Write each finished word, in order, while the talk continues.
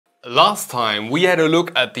Last time we had a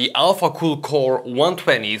look at the Alphacool Core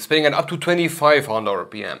 120 spinning at up to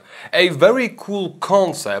 2500 RPM. A very cool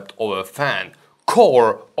concept of a fan.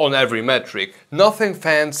 Core on every metric. Nothing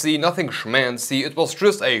fancy, nothing schmancy, it was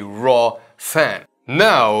just a raw fan.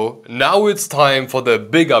 Now it's time for the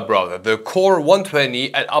bigger brother, the Core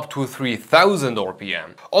 120 at up to 3000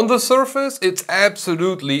 RPM. On the surface, it's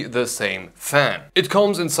absolutely the same fan. It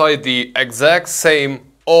comes inside the exact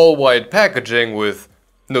same all-white packaging with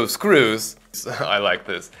no screws. I like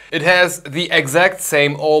this. It has the exact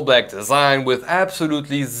same all-black design with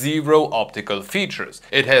absolutely zero optical features.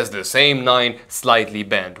 It has the same 9 slightly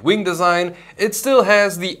bent wing design. It still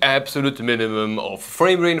has the absolute minimum of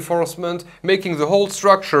frame reinforcement, making the whole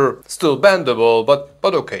structure still bendable,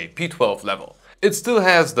 but okay, P12 level. It still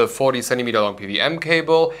has the 40 cm long PVM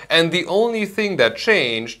cable, and the only thing that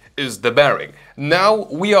changed is the bearing. Now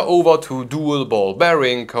we are over to dual ball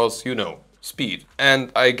bearing, cause you know, speed.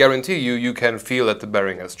 And I guarantee you can feel that the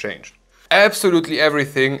bearing has changed. Absolutely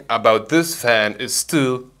everything about this fan is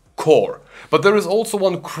still core. But there is also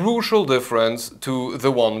one crucial difference to the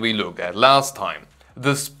one we looked at last time.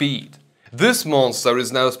 The speed. This monster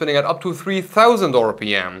is now spinning at up to 3000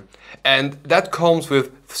 RPM, and that comes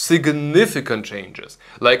with significant changes,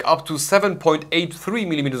 like up to 7.83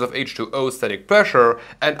 mm of H2O static pressure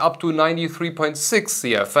and up to 93.6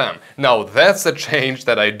 CFM. Now that's a change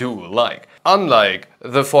that I do like. Unlike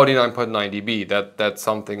the 49.9 dB, that's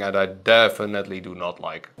something that I definitely do not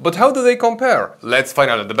like. But how do they compare? Let's find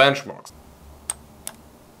out at the benchmarks.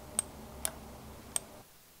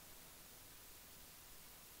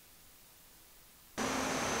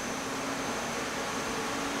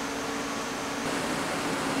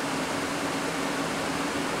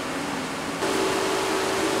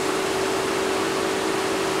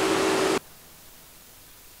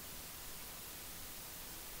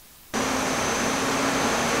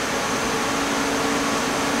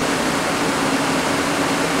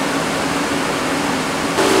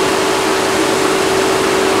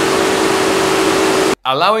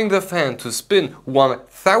 Allowing the fan to spin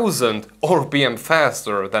 1000 RPM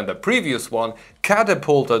faster than the previous one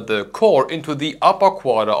catapulted the core into the upper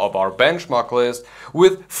quarter of our benchmark list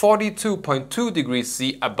with 42.2 degrees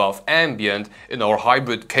C above ambient in our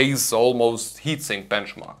hybrid case almost heatsink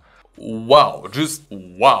benchmark. Wow, just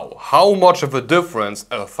wow, how much of a difference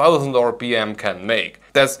 1000 RPM can make.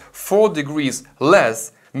 That's 4 degrees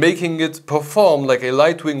less, making it perform like a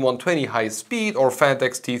Lightwing 120 high speed or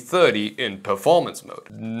Phanteks T30 in performance mode.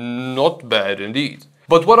 Not bad indeed.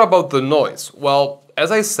 But what about the noise? Well, as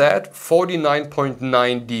I said, 49.9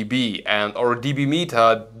 dB, and our dB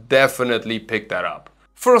meter definitely picked that up.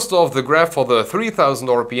 First off, the graph for the 3000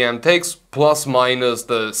 RPM takes plus minus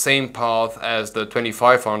the same path as the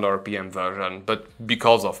 2500 RPM version, but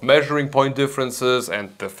because of measuring point differences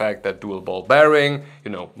and the fact that dual ball bearing,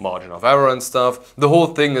 you know, margin of error and stuff, the whole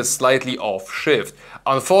thing is slightly off shift.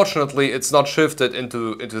 Unfortunately, it's not shifted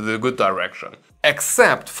into the good direction.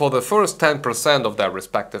 Except for the first 10% of their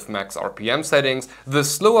respective max RPM settings, the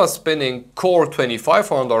slower spinning Core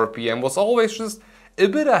 2500 RPM was always just a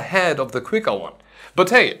bit ahead of the quicker one. But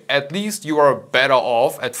hey, at least you are better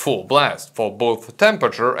off at full blast for both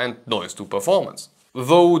temperature and noise to performance.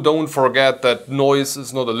 Though don't forget that noise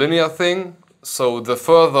is not a linear thing, so the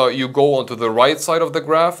further you go onto the right side of the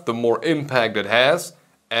graph, the more impact it has,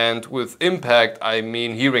 and with impact I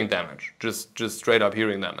mean hearing damage, just straight up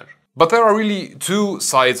hearing damage. But there are really two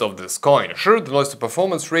sides of this coin. Sure, the noise to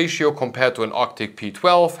performance ratio compared to an Arctic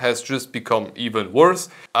P12 has just become even worse,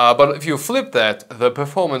 but if you flip that, the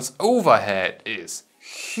performance overhead is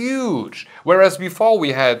huge. Whereas before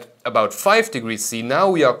we had about 5 degrees C, now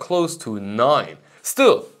we are close to 9.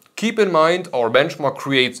 Still, keep in mind our benchmark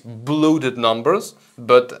creates bloated numbers,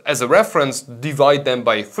 but as a reference divide them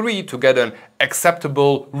by 3 to get an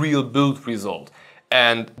acceptable real build result.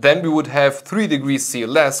 And then we would have 3 degrees C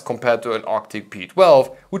less compared to an Arctic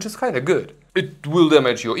P12, which is kind of good. It will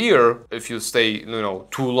damage your ear if you stay, you know,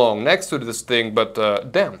 too long next to this thing, but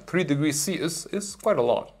damn, 3 degrees C is quite a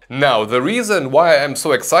lot. Now, the reason why I'm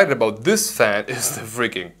so excited about this fan is the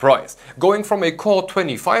freaking price. Going from a Core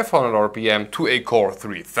 2500 RPM to a Core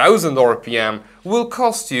 3000 RPM will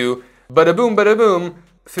cost you, bada boom,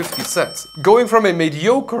 50 cents. Going from a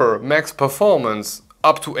mediocre max performance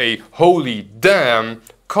up to a holy damn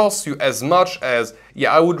costs you as much as,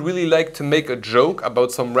 yeah, I would really like to make a joke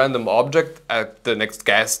about some random object at the next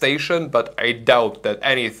gas station, but I doubt that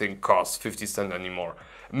anything costs 50 cents anymore.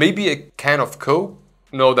 Maybe a can of Coke?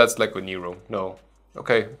 No, that's like a Nero. No.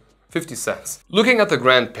 Okay, 50 cents. Looking at the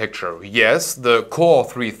grand picture, yes, the Core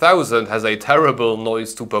 3000 has a terrible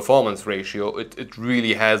noise to performance ratio. It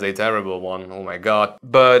really has a terrible one, oh my god.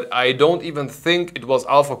 But I don't even think it was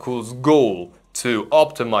Alphacool's goal to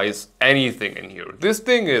optimize anything in here. This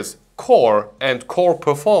thing is core and core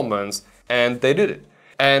performance, and they did it.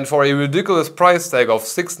 And for a ridiculous price tag of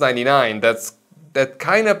 $6.99, that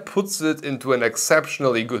kind of puts it into an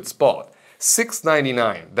exceptionally good spot.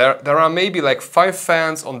 $6.99. There are maybe like 5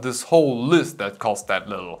 fans on this whole list that cost that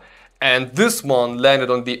little. And this one landed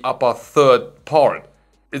on the upper third part.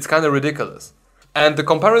 It's kind of ridiculous. And the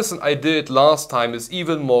comparison I did last time is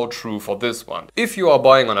even more true for this one. If you are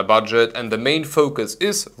buying on a budget and the main focus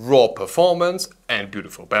is raw performance and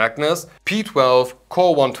beautiful backness, P12,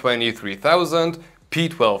 Core 120 3000,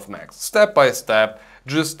 P12 Max. Step by step,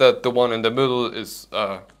 just that the one in the middle is,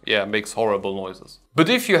 makes horrible noises. But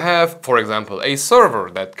if you have, for example, a server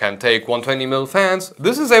that can take 120mm fans,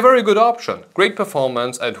 this is a very good option. Great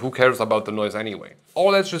performance, and who cares about the noise anyway?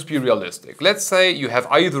 Or let's just be realistic. Let's say you have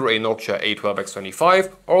either a Noctua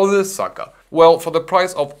A12X25 or this sucker. Well, for the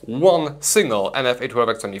price of one single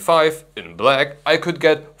NF-A12X25 in black, I could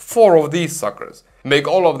get 4 of these suckers. Make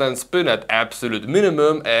all of them spin at absolute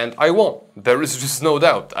minimum and I won. There is just no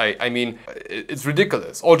doubt. I mean, it's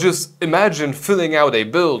ridiculous. Or just imagine filling out a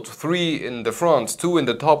build, 3 in the front, 2 in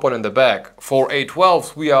the top, 1 in the back. For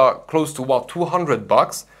A12s we are close to what, 200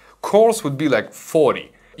 bucks? Cores would be like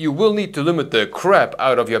 40. You will need to limit the crap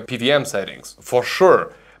out of your PVM settings, for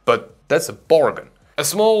sure, but that's a bargain. A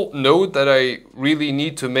small note that I really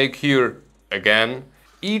need to make here again.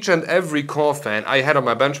 Each and every core fan I had on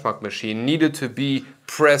my benchmark machine needed to be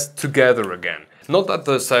pressed together again. Not that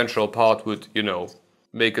the central part would, you know,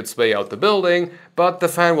 make its way out the building, but the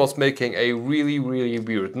fan was making a really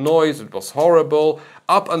weird noise. It was horrible,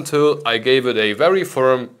 up until I gave it a very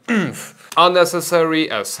firm unnecessary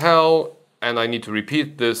as hell, and I need to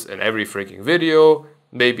repeat this in every freaking video.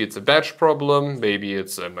 Maybe it's a batch problem, maybe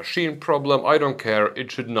it's a machine problem, I don't care,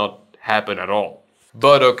 it should not happen at all.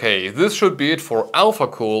 But okay, this should be it for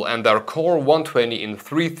Alphacool and their Core 120 in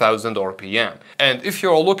 3000 RPM. And if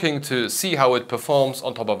you're looking to see how it performs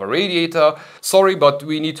on top of a radiator, sorry, but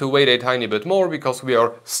we need to wait a tiny bit more because we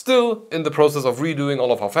are still in the process of redoing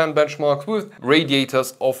all of our fan benchmarks with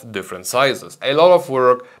radiators of different sizes. A lot of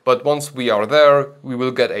work, but once we are there, we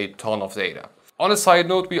will get a ton of data. On a side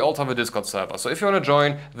note, we also have a Discord server, so if you want to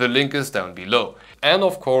join, the link is down below. And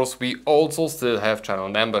of course, we also still have channel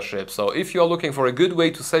membership, so if you are looking for a good way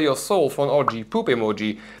to sell your soul for an OG poop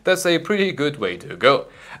emoji, that's a pretty good way to go.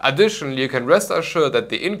 Additionally, you can rest assured that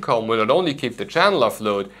the income will not only keep the channel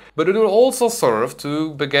afloat, but it will also serve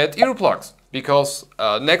to beget earplugs, because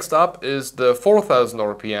next up is the 4000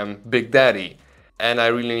 RPM Big Daddy, and I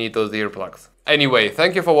really need those earplugs. Anyway,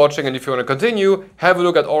 thank you for watching, and if you want to continue, have a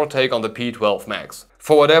look at our take on the P12 Max.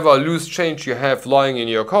 For whatever loose change you have lying in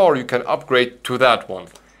your car, you can upgrade to that one.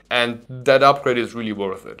 And that upgrade is really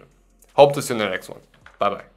worth it. Hope to see you in the next one. Bye bye.